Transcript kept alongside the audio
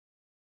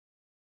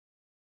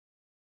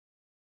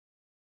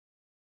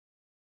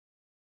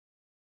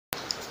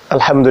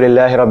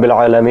আলহামদুলিল্লাহ রাব্বিল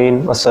আলামিন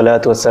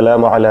ওয়াসসালাতু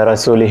ওয়াসসালামু আলা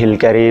রাসূলিহিল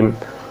কারীম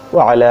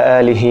ওয়া আলা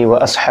আলিহি ওয়া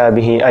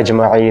আসহাবিহি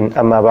আজমাইন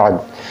আম্মা বা'দ।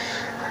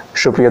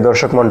 সুপ্রিয়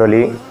দর্শক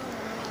মণ্ডলী,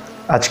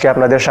 আজকে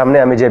আপনাদের সামনে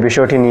আমি যে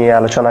বিষয়টি নিয়ে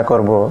আলোচনা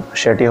করব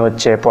সেটি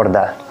হচ্ছে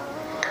পর্দা।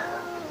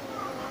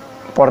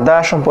 পর্দা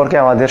সম্পর্কে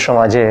আমাদের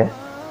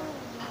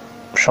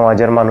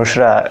সমাজের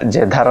মানুষরা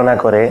যে ধারণা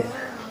করে,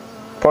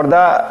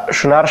 পর্দা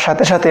শোনার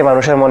সাথে সাথে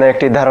মানুষের মনে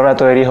একটি ধারণা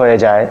তৈরি হয়ে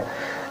যায়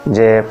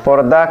যে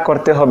পর্দা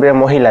করতে হবে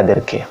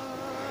মহিলাদেরকে,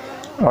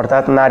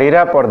 অর্থাৎ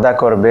নারীরা পর্দা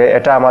করবে,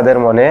 এটা আমাদের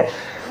মনে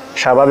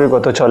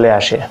স্বাভাবিকত চলে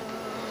আসে।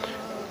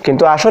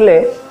 কিন্তু আসলে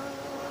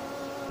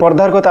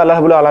পর্দার কথা আল্লাহ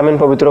রাব্বুল আলামিন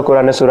পবিত্র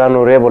কোরআনে সূরা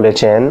নূরে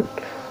বলেছেন।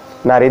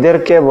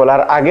 নারীদেরকে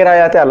বলার আগের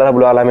আয়াতে আল্লাহ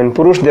রাব্বুল আলামিন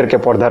পুরুষদেরকে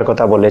পর্দার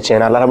কথা বলেছেন।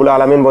 আল্লাহ রাব্বুল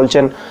আলামিন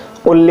বলছেন,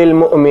 কুল্লিল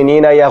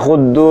মুমিনিনা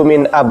ইয়াগুদ্দু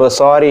মিন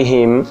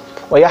আবসারিহিম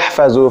ওয়া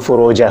ইয়াহফাজু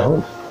ফুরুজাহুম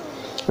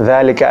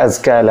যালিকা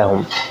আযকা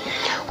লাহুম।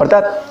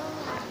 অর্থাৎ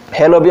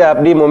হে নবী,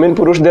 আপনি মুমিন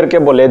পুরুষদেরকে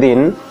বলে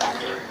দিন,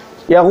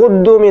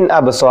 ইয়াগুদ্দু মিন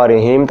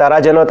আবসারিহিম, তারা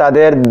যেন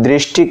তাদের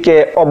দৃষ্টিকে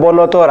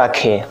অবনত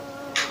রাখে,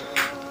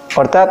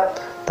 অর্থাৎ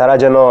তারা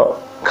যেন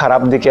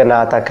খারাপ দিকে না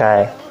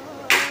তাকায়,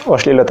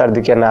 অশ্লীলতার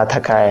দিকে না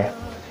তাকায়,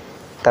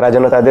 তারা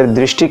যেন তাদের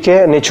দৃষ্টিকে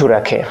নিচু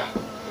রাখে।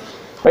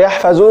 ওয়া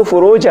ইয়াহফাজু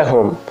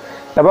ফুরুজাহুম,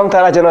 এবং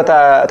তারা যেন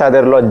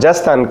তাদের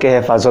লজ্জাস্থানকে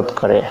হেফাজত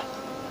করে।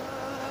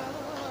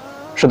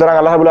 সুতরাং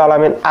আল্লাহ রাব্বুল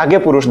আলামিন আগে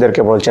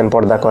পুরুষদেরকে বলছেন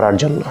পর্দা করার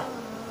জন্য।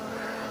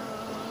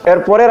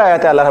 এরপরের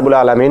আয়াতে আল্লাহ রাব্বুল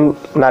আলামিন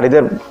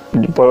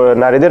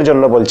নারীদের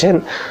জন্য বলছেন,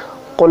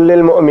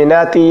 কুল্লিল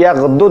মুমিনাতি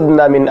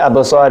ইয়াগদুদনা মিন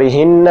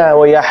আবসারিহিন্না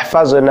ওয়া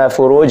ইয়াহফাজনা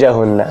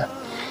ফুরুজাহুন্না।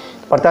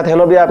 অর্থাৎ হে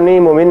নবী, আপনি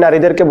মুমিন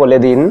নারীদেরকে বলে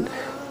দিন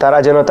তারা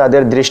যেন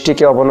তাদের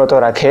দৃষ্টিকে অবনত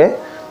রাখে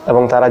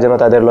এবং তারা যেন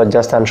তাদের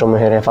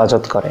লজ্জাস্থানসমূহের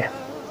হেফাজত করে,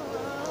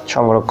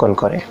 সংরক্ষণ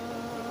করে।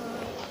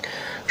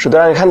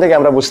 সুতরাং এখান থেকে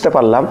আমরা বুঝতে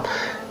পারলাম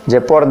যে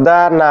পর্দা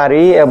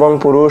নারী এবং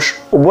পুরুষ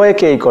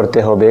উভয়কেই করতে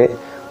হবে,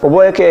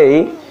 উভয়কেই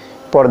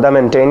পর্দা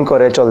মেনটেন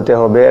করে চলতে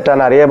হবে। এটা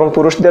নারী এবং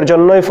পুরুষদের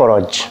জন্যই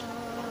ফরজ।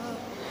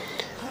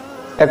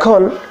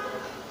 এখন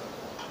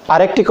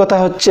আরেকটি কথা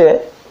হচ্ছে,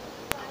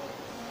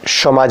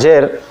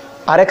 সমাজের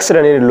আরেক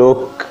শ্রেণীর লোক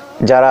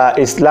যারা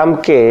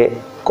ইসলামকে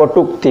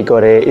কটূক্তি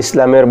করে,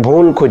 ইসলামের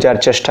ভুল খোঁজার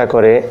চেষ্টা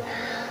করে,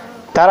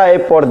 তারা এই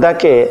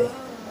পর্দাকে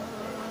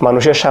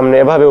মানুষের সামনে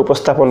এভাবে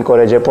উপস্থাপন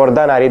করে যে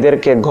পর্দা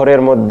নারীদেরকে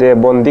ঘরের মধ্যে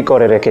বন্দি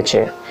করে রেখেছে,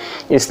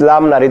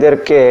 ইসলাম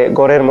নারীদেরকে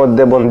ঘরের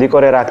মধ্যে বন্দি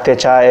করে রাখতে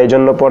চায়, এই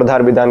জন্য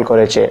পর্দার বিধান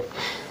করেছে,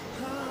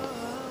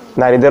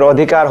 নারীদের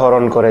অধিকার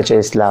হরণ করেছে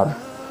ইসলাম,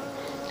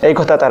 এই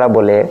কথা তারা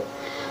বলে।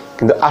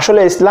 কিন্তু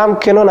আসলে ইসলাম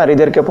কেন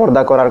নারীদেরকে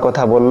পর্দা করার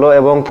কথা বলল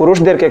এবং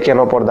পুরুষদেরকে কেন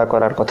পর্দা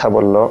করার কথা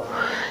বলল,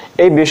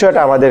 এই বিষয়টা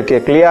আমাদেরকে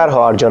ক্লিয়ার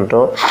হওয়ার জন্য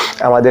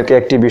আমাদেরকে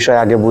একটি বিষয়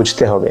আগে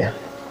বুঝতে হবে।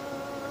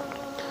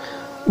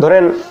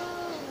 ধরেন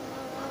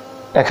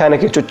এখানে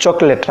কিছু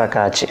চকলেট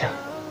রাখা আছে,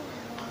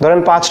 ধরেন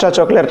 5টা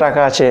চকলেট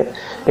রাখা আছে।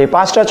 এই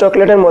 5টা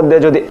চকলেটের মধ্যে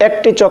যদি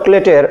একটি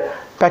চকলেটের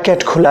প্যাকেট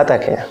খোলা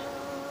থাকে,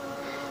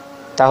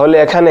 তাহলে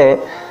এখানে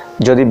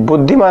যদি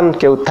বুদ্ধিমান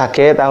কেউ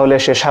থাকে তাহলে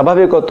সে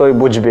স্বাভাবিকতই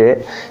বুঝবে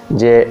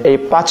যে এই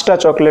 5টা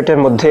চকলেটের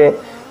মধ্যে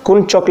কোন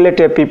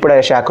চকলেটে পিঁপড়া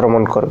এসে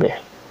আক্রমণ করবে।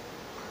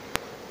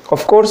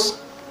 অফকোর্স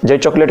যে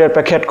চকলেটের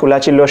প্যাকেট খোলা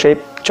ছিল সেই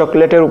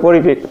চকলেটের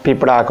উপরই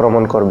পিঁপড়া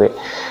আক্রমণ করবে।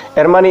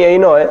 এর মানে এই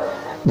নয়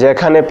যে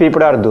এখানে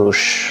পিঁপড়ার দোষ,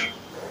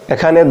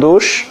 এখানে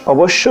দোষ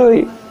অবশ্যই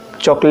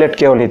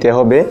চকলেটকেও নিতে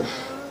হবে,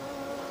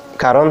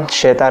 কারণ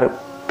সে তার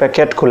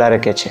প্যাকেট খোলা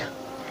রেখেছে,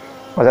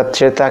 অর্থাৎ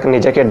সে তাকে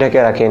নিজেকে ঢেকে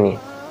রাখেনি।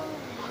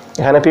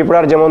 এখানে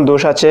পিঁপড়ার যেমন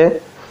দোষ আছে,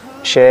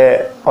 সে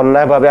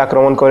অন্যায়ভাবে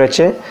আক্রমণ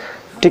করেছে,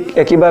 ঠিক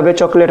একইভাবে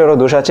চকলেটেরও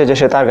দোষ আছে যে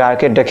সে তার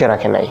গাকে ঢেকে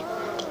রাখে নাই।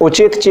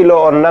 উচিত ছিল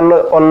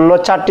অন্য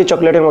 4টি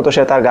চকলেটের মতো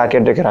সে তার গাকে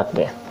ঢেকে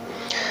রাখবে।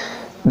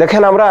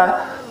 দেখেন, আমরা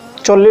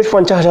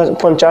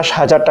 40-50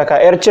 হাজার টাকা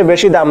এর চেয়ে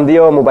বেশি দাম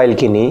দিয়েও মোবাইল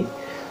কিনি,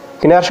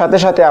 কেনার সাথে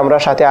সাথে আমরা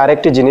সাথে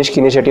আরেকটি জিনিস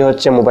কিনি, সেটি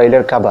হচ্ছে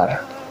মোবাইলের কভার।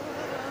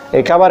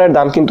 এই কভারের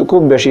দাম কিন্তু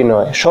খুব বেশি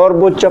নয়,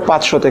 সর্বোচ্চ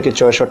 500 থেকে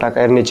 600 টাকা,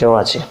 এর নিচেও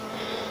আছে।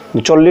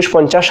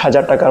 40-50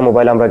 হাজার টাকার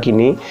মোবাইল আমরা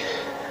কিনি,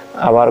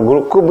 আবার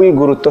খুবই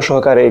গুরুত্ব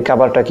সহকারে এই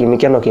কভারটা কিনি।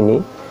 কেন কিনি?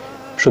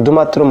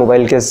 শুধুমাত্র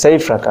মোবাইলকে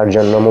সেফ রাখার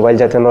জন্য, মোবাইল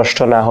যাতে নষ্ট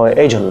না হয়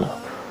এই জন্য।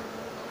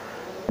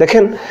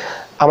 দেখেন,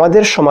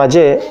 আমাদের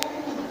সমাজে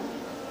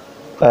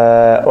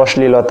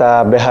অশ্লীলতা,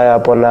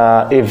 বেহায়াপনা,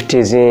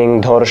 ইভটিজিং,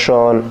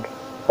 ধর্ষণ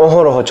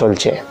অহরহ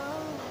চলছে।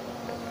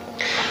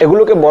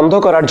 এগুলোকে বন্ধ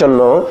করার জন্য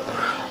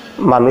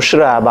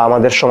মানুষরা বা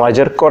আমাদের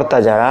সমাজের কর্তা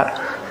যারা,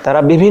 তারা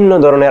বিভিন্ন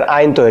ধরনের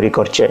আইন তৈরি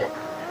করছে।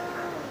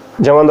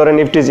 যেমন ধরেন,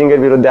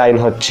 ইভটিজিংয়ের বিরুদ্ধে আইন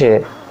হচ্ছে,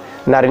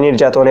 নারী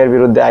নির্যাতনের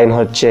বিরুদ্ধে আইন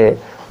হচ্ছে,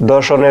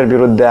 ধর্ষণের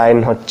বিরুদ্ধে আইন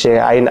হচ্ছে,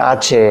 আইন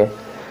আছে।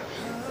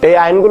 এই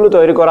আইনগুলো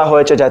তৈরি করা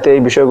হয়েছে যাতে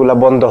এই বিষয়গুলো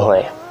বন্ধ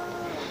হয়।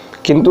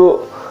 কিন্তু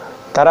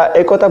তারা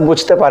এই কথা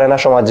বুঝতে পারে না,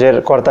 সমাজের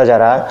কর্তা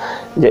যারা,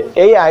 যে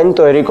এই আইন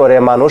তৈরি করে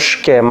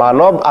মানুষকে,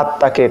 মানব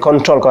আত্মাকে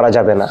কন্ট্রোল করা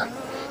যাবে না।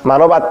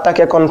 মানব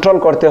আত্মাকে কন্ট্রোল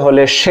করতে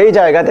হলে সেই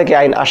জায়গা থেকে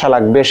আইন আসা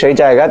লাগবে, সেই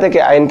জায়গা থেকে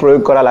আইন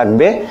প্রয়োগ করা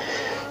লাগবে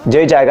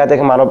যেই জায়গা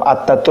থেকে মানব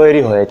আত্মা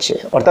তৈরি হয়েছে,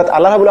 অর্থাৎ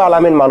আল্লাহ রাব্বুল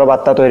আলামিন মানব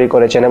আত্মা তৈরি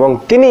করেছেন এবং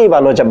তিনিই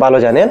ভালো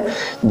জানেন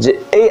যে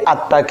এই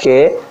আত্মাকে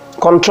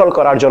কন্ট্রোল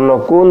করার জন্য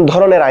কোন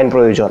ধরনের আইন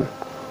প্রয়োজন।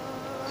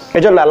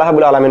 এজন্য আল্লাহ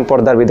রাব্বুল আলামিন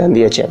পর্দার বিধান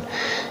দিয়েছেন।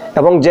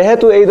 এবং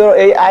যেহেতু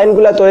এই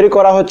আইনগুলো তৈরি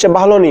করা হচ্ছে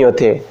ভালো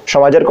নিয়তে,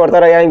 সমাজের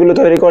কর্তারা এই আইনগুলো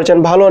তৈরি করছেন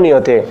ভালো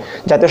নিয়তে,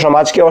 যাতে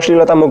সমাজকে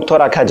অশ্লীলতা মুক্ত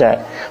রাখা যায়,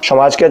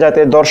 সমাজকে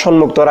যাতে দর্শন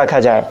মুক্ত রাখা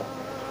যায়,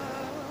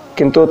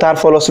 কিন্তু তার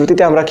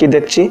ফলশ্রুতিতে আমরা কি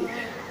দেখছি?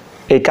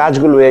 এই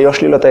কাজগুলো, এই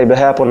অশ্লীলতা, এই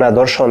বেহায়াপনা,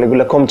 দর্শন,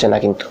 এগুলো কমছে না।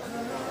 কিন্তু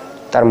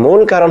তার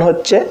মূল কারণ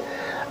হচ্ছে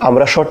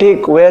আমরা সঠিক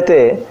ওয়েতে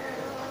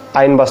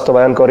আইন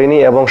বাস্তবায়ন করিনি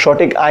এবং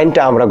সঠিক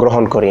আইনটা আমরা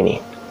গ্রহণ করিনি।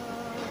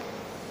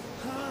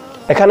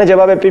 এখানে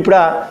যেভাবে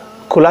পিঁপড়া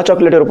খোলা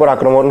চকলেটের উপর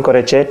আক্রমণ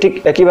করেছে, ঠিক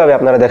একইভাবে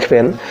আপনারা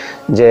দেখবেন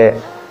যে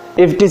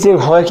ইফটিজিং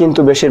হয় কিন্তু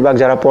বেশিরভাগ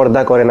যারা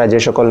পর্দা করে না যে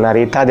সকল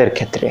নারী, তাদের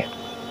ক্ষেত্রে।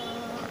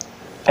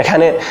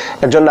 এখানে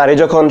একজন নারী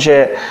যখন সে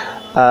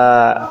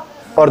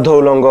অর্ধ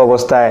উলঙ্গ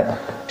অবস্থায়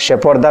সে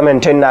পর্দা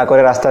মেনটেন না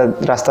করে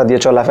রাস্তা দিয়ে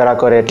চলাফেরা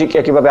করে, ঠিক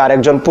একইভাবে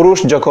আরেকজন পুরুষ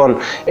যখন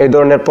এই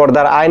ধরনের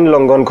পর্দার আইন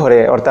লঙ্ঘন করে,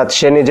 অর্থাৎ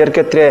সে নিজের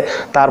ক্ষেত্রে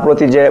তার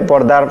প্রতি যে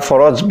পর্দার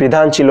ফরজ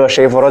বিধান ছিল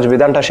সেই ফরজ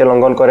বিধানটা সে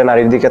লঙ্ঘন করে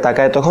নারীর দিকে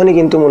তাকায়, তখনই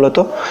কিন্তু মূলত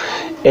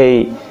এই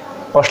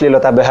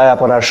অশ্লীলতা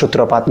বেহায়াপনার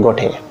সূত্রপাত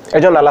ঘটে।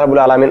 এজন্য আল্লাহ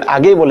রাব্বুল আলামিন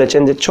আগেই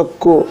বলেছেন যে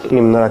চক্ষু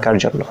নিম্ন রাখার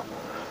জন্য,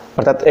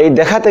 অর্থাৎ এই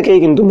দেখা থেকেই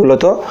কিন্তু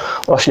মূলত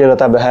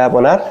অশ্লীলতা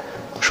বেহায়াপনার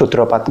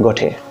সূত্রপাত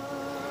ঘটে।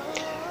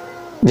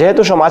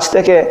 যেহেতু সমাজ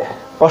থেকে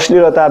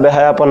অশ্লীলতা,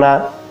 বেহায়াপনা,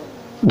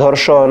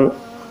 ধর্ষণ,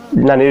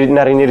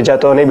 নারী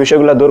নির্যাতন, এই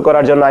বিষয়গুলো দূর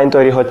করার জন্য আইন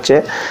তৈরি হচ্ছে,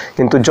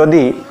 কিন্তু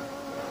যদি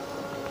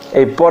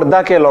এই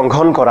পর্দাকে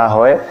লঙ্ঘন করা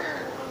হয়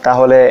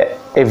তাহলে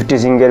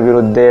ইফটিজিংয়ের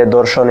বিরুদ্ধে,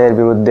 দর্শনের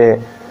বিরুদ্ধে,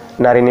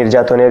 নারী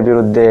নির্যাতনের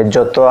বিরুদ্ধে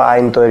যত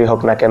আইন তৈরি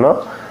হোক না কেন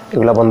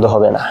এগুলো বন্ধ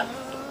হবে না।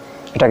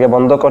 এটাকে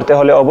বন্ধ করতে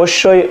হলে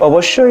অবশ্যই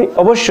অবশ্যই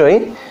অবশ্যই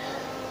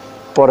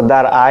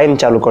পর্দার আইন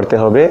চালু করতে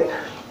হবে,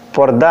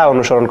 পর্দা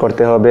অনুসরণ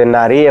করতে হবে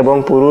নারী এবং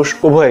পুরুষ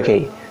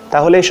উভয়কেই।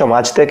 তাহলেই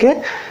সমাজ থেকে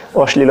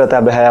অশ্লীলতা,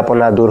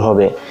 বেহায়াপনা দূর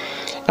হবে।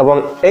 এবং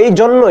এই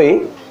জন্যই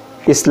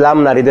ইসলাম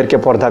নারীদেরকে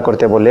পর্দা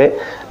করতে বলে,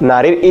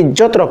 নারীর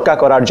ইজ্জত রক্ষা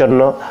করার জন্য,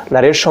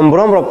 নারীর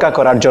সম্ভ্রম রক্ষা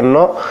করার জন্য,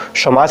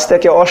 সমাজ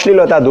থেকে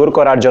অশ্লীলতা দূর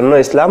করার জন্য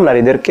ইসলাম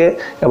নারীদেরকে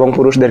এবং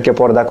পুরুষদেরকে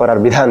পর্দা করার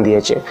বিধান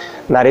দিয়েছে।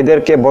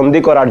 নারীদেরকে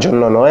বন্দী করার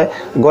জন্য নয়,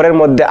 ঘরের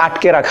মধ্যে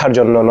আটকে রাখার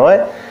জন্য নয়,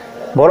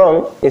 বরং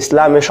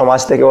ইসলামী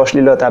সমাজ থেকে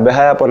অশ্লীলতা,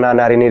 বেহায়াপনা,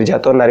 নারী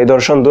নির্যাতন, নারী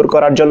দর্শন দূর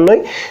করার জন্যই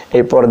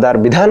এই পর্দার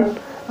বিধান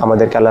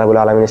আমাদেরকে আল্লাহ রাব্বুল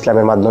আলামিন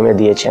ইসলামের মাধ্যমে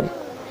দিয়েছেন।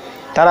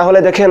 তা না হলে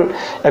দেখেন,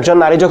 একজন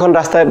নারী যখন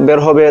রাস্তায় বের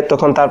হবে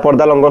তখন তার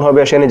পর্দা লঙ্ঘন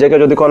হবে, সে নিজেকে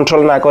যদি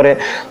কন্ট্রোল না করে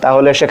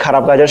তাহলে সে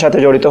খারাপ কাজের সাথে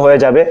জড়িত হয়ে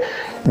যাবে,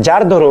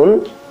 যার দরুন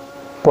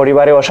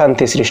পরিবারে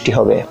অশান্তি সৃষ্টি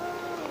হবে,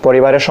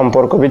 পরিবারের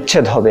সম্পর্ক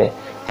বিচ্ছেদ হবে,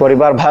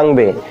 পরিবার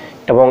ভাঙবে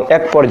এবং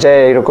এক পর্যায়ে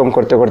এরকম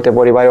করতে করতে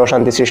পরিবারে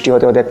অশান্তি সৃষ্টি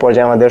হতে হতে এক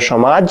পর্যায়ে আমাদের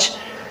সমাজ,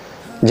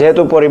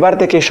 যেহেতু পরিবার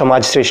থেকে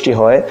সমাজ সৃষ্টি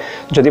হয়,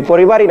 যদি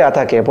পরিবারই না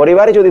থাকে,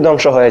 পরিবারই যদি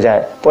ধ্বংস হয়ে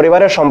যায়,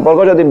 পরিবারের সম্পর্ক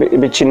যদি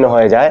বিচ্ছিন্ন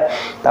হয়ে যায়,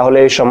 তাহলে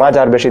এই সমাজ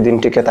আর বেশি দিন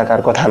টিকে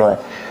থাকার কথা নয়।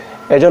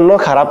 এজন্য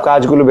খারাপ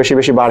কাজগুলো বেশি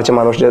বেশি বাড়ছে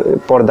মানুষ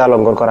পর্দা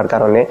লঙ্ঘন করার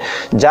কারণে,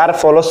 যার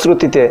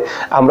ফলশ্রুতিতে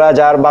আমরা,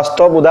 যার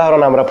বাস্তব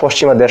উদাহরণ আমরা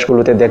পশ্চিমা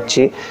দেশগুলোতে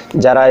দেখছি,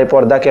 যারা এই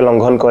পর্দাকে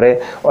লঙ্ঘন করে,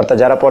 অর্থাৎ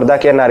যারা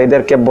পর্দাকে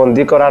নারীদেরকে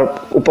বন্দী করার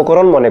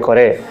উপকরণ মনে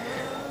করে,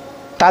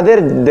 তাদের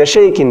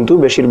দেশেই কিন্তু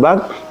বেশিরভাগ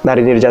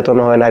নারী নির্যাতন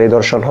হয়, নারী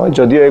দর্শন হয়।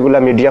 যদিও এগুলা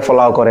মিডিয়া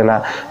ফলাও করে না,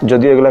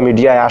 যদিও এগুলা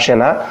মিডিয়ায় আসে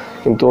না,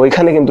 কিন্তু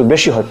ওইখানে কিন্তু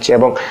বেশি হচ্ছে।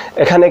 এবং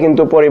এখানে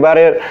কিন্তু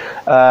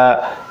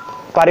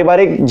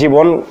পারিবারিক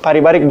জীবন,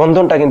 পারিবারিক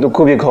বন্ধনটা কিন্তু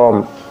খুবই কম,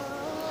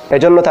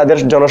 এজন্য তাদের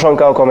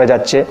জনসংখ্যাও কমে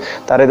যাচ্ছে,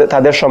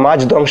 তাদের সমাজ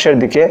ধ্বংসের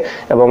দিকে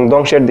এবং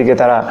ধ্বংসের দিকে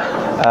তারা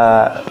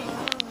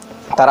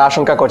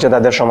আশঙ্কা করছে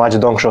তাদের সমাজ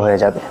ধ্বংস হয়ে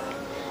যাবে।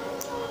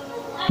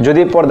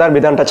 যদি পর্দার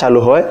বিধানটা চালু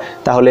হয়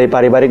তাহলে এই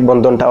পারিবারিক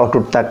বন্ধনটা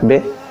অটুট থাকবে,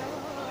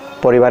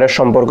 পরিবারের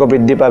সম্পর্ক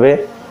বৃদ্ধি পাবে,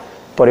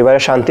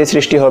 পরিবারের শান্তি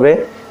সৃষ্টি হবে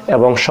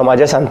এবং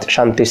সমাজে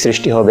শান্তি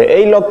সৃষ্টি হবে।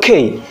 এই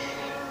লক্ষ্যেই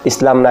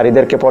ইসলাম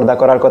নারীদেরকে পর্দা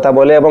করার কথা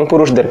বলে এবং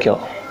পুরুষদেরকেও।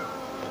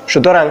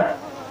 সুতরাং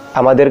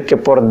আমাদেরকে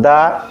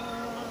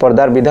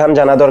পর্দার বিধান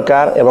জানা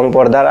দরকার এবং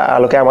পর্দার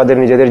আলোকে আমাদের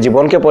নিজেদের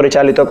জীবনকে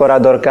পরিচালিত করা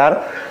দরকার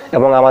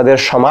এবং আমাদের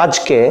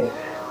সমাজকে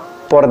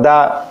পর্দা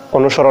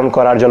অনুসরণ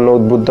করার জন্য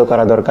উদ্বুদ্ধ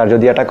করা দরকার।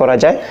 যদি এটা করা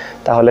যায়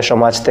তাহলে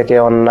সমাজ থেকে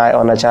অন্যায়,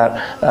 অনাচার,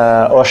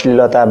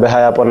 অশ্লীলতা,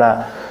 বেহায়াপনা,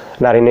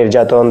 নারী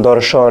নির্যাতন,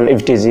 দর্শন,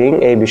 ইফটিজিং,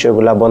 এই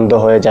বিষয়গুলো বন্ধ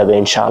হয়ে যাবে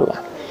ইনশাআল্লাহ।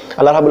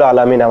 আল্লাহ রাব্বুল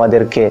আলামিন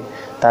আমাদেরকে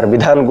তার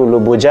বিধানগুলো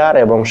বোঝার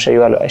এবং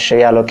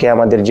সেই আলোকে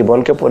আমাদের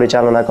জীবনকে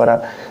পরিচালনা করা,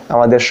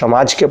 আমাদের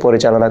সমাজকে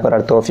পরিচালনা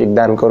করার তৌফিক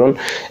দান করুন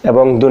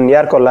এবং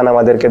দুনিয়ার কল্যাণ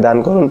আমাদেরকে দান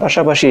করুন,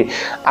 পাশাপাশি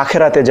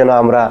আখিরাতে যেন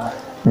আমরা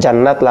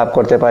জান্নাত লাভ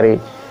করতে পারি।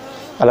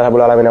 আল্লাহ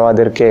রাব্বুল আলামিন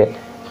আমাদেরকে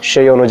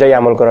সেই অনুযায়ী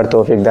আমল করার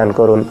তৌফিক দান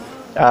করুন।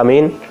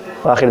 আমিন।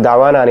 আখির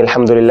দাওয়ানা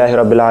আলহামদুলিল্লাহি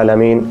রাব্বিল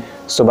আলামিন।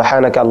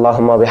 সুবহানাকা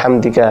আল্লাহুম্মা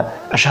বিহামদিকা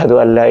আশহাদু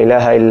আল্লা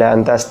ইলাহা ইল্লা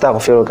আনতা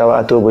আস্তাগফিরুকা ওয়া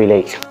আতুবু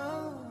ইলাইক।